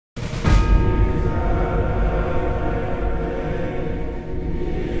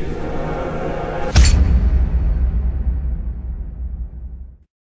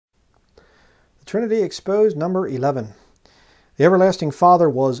Trinity Exposed, number 11. The everlasting Father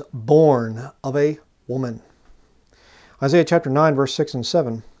was born of a woman. Isaiah chapter 9, verse 6 and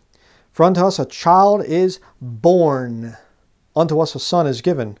 7. For unto us a child is born, unto us a son is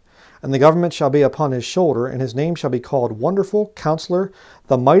given, and the government shall be upon his shoulder, and his name shall be called Wonderful Counselor,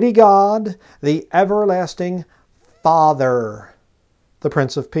 the Mighty God, the Everlasting Father, the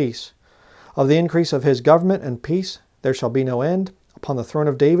Prince of Peace. Of the increase of his government and peace there shall be no end, upon the throne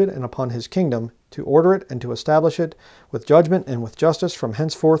of David and upon his kingdom, to order it and to establish it with judgment and with justice from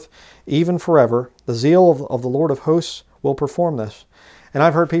henceforth, even forever. The zeal of the Lord of hosts will perform this. And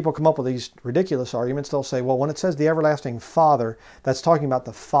I've heard people come up with these ridiculous arguments. They'll say, well, when it says the everlasting Father, that's talking about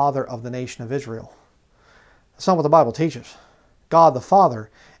the Father of the nation of Israel. That's not what the Bible teaches. God the Father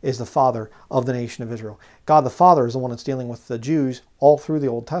is the Father of the nation of Israel. God the Father is the one that's dealing with the Jews all through the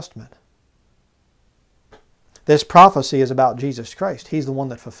Old Testament. This prophecy is about Jesus Christ. He's the one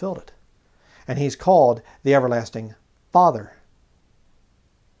that fulfilled it. And he's called the everlasting Father.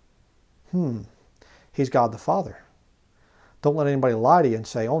 He's God the Father. Don't let anybody lie to you and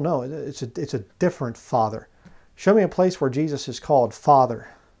say, oh no, it's a different Father. Show me a place where Jesus is called Father.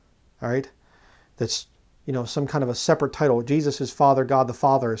 All right? That's, some kind of a separate title. Jesus is Father, God the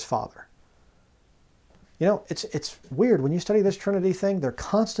Father is Father. It's weird. When you study this Trinity thing, they're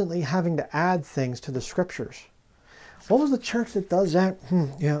constantly having to add things to the Scriptures. What was the church that does that?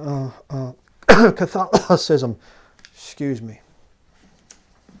 Catholicism. Excuse me.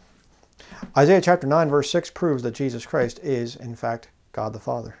 Isaiah chapter 9, verse 6 proves that Jesus Christ is, in fact, God the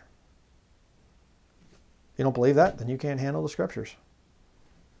Father. You don't believe that? Then you can't handle the Scriptures.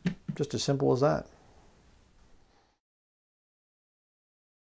 Just as simple as that.